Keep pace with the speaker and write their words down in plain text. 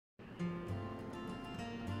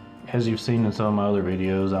As you've seen in some of my other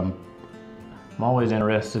videos, I'm always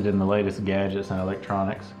interested in the latest gadgets and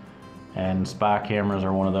electronics, and spy cameras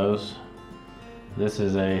are one of those. This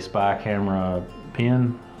is a spy camera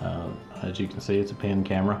pen. As you can see, it's a pen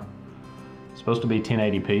camera. It's supposed to be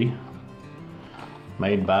 1080p,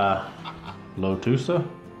 made by Lotusa,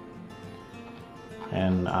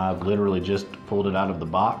 and I've literally just pulled it out of the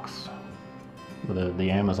box, the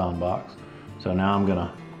Amazon box. So now I'm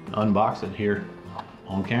gonna unbox it here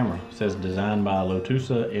on camera. It says designed by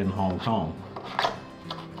Lotusa in Hong Kong.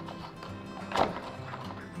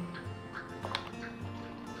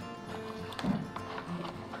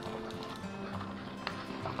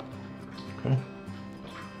 Okay.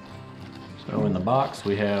 So in the box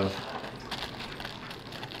we have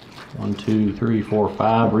 1, 2, 3, 4,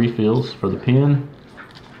 5 refills for the pen.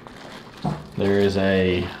 There is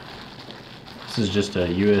this is just a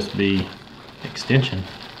USB extension.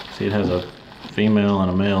 See, it has a female and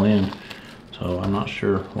a male end, so I'm not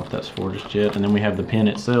sure what that's for just yet. And then we have the pen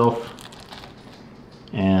itself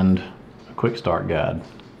and a quick start guide.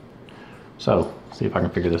 So see if I can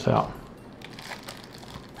figure this out.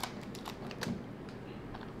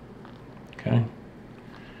 Okay,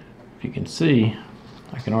 if you can see,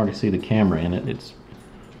 I can already see the camera in it. It's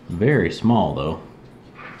very small though.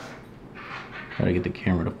 Try to get the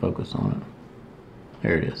camera to focus on it.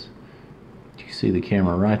 There it is. You see the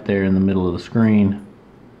camera right there in the middle of the screen,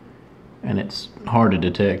 and it's hard to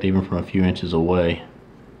detect even from a few inches away.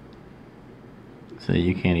 So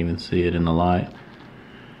you can't even see it in the light.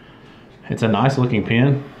 It's a nice looking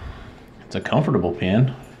pen. It's a comfortable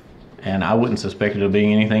pen, and I wouldn't suspect it of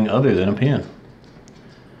being anything other than a pen.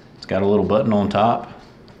 It's got a little button on top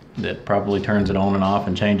that probably turns it on and off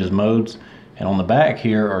and changes modes. And on the back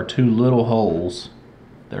here are 2 little holes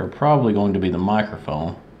that are probably going to be the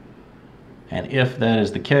microphone. And if that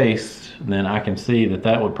is the case, then I can see that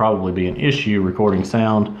that would probably be an issue recording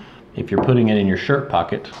sound if you're putting it in your shirt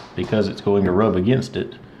pocket, because it's going to rub against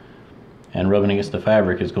it, and rubbing against the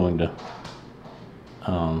fabric is going to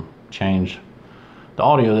change the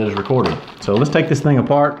audio that is recorded. So let's take this thing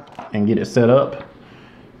apart and get it set up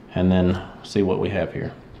and then see what we have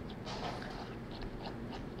here.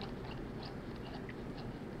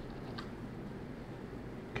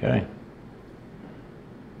 Okay.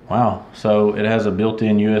 Wow, so it has a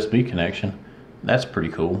built-in USB connection. That's pretty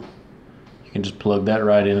cool. You can just plug that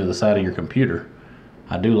right into the side of your computer.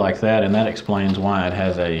 I do like that, and that explains why it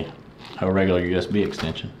has a regular USB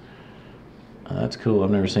extension. That's cool,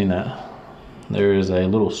 I've never seen that. There is a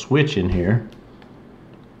little switch in here.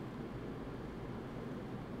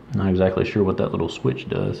 Not exactly sure what that little switch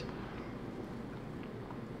does.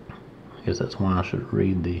 I guess that's why I should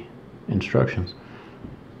read the instructions.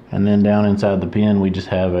 And then down inside the pen we just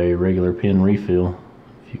have a regular pen refill,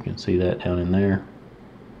 if you can see that down in there.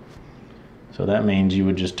 So that means you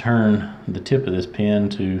would just turn the tip of this pen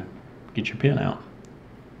to get your pen out.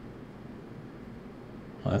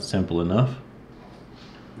 Well, that's simple enough.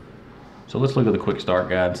 So let's look at the quick start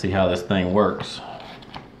guide and see how this thing works.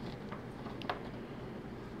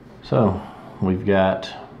 So we've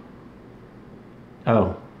got,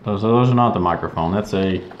 oh, those are not the microphone. That's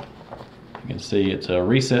you can see it's a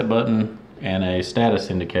reset button and a status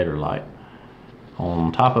indicator light.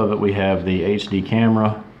 On top of it we have the HD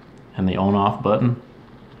camera and the on-off button.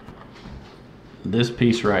 This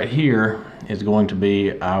piece right here is going to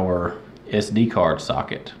be our SD card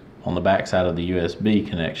socket on the back side of the USB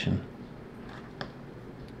connection.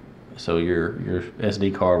 So your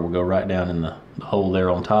SD card will go right down in the hole there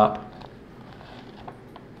on top.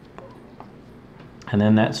 And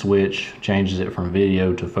then that switch changes it from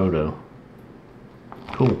video to photo.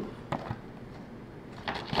 Cool.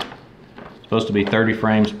 It's supposed to be 30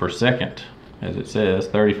 frames per second, as it says,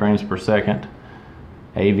 30 frames per second,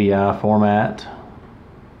 AVI format,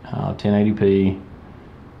 1080p.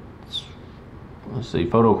 Let's see,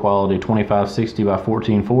 photo quality 2560 by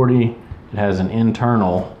 1440. It has an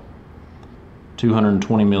internal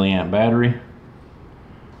 220 milliamp battery,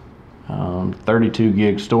 32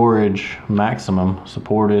 gig storage maximum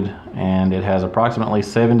supported, and it has approximately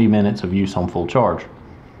 70 minutes of use on full charge.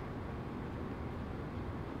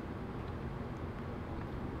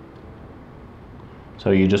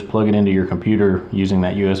 So you just plug it into your computer using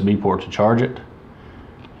that USB port to charge it,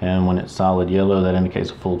 and when it's solid yellow, that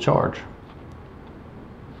indicates a full charge.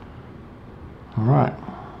 Alright.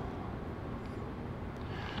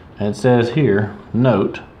 And it says here,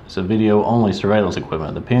 note, it's a video-only surveillance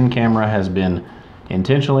equipment. The pen camera has been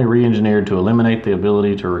intentionally re-engineered to eliminate the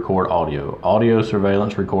ability to record audio. Audio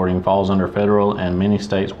surveillance recording falls under federal and many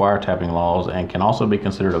states' wiretapping laws and can also be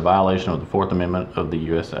considered a violation of the Fourth Amendment of the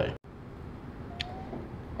USA.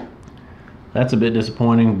 That's a bit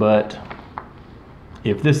disappointing, but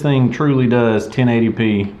if this thing truly does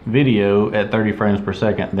 1080p video at 30 frames per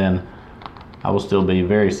second, then I will still be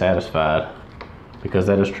very satisfied, because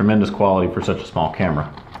that is tremendous quality for such a small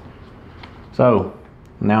camera. So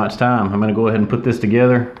now it's time. I'm going to go ahead and put this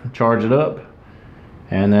together, charge it up,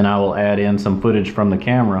 and then I will add in some footage from the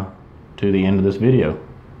camera to the end of this video.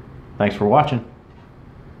 Thanks for watching.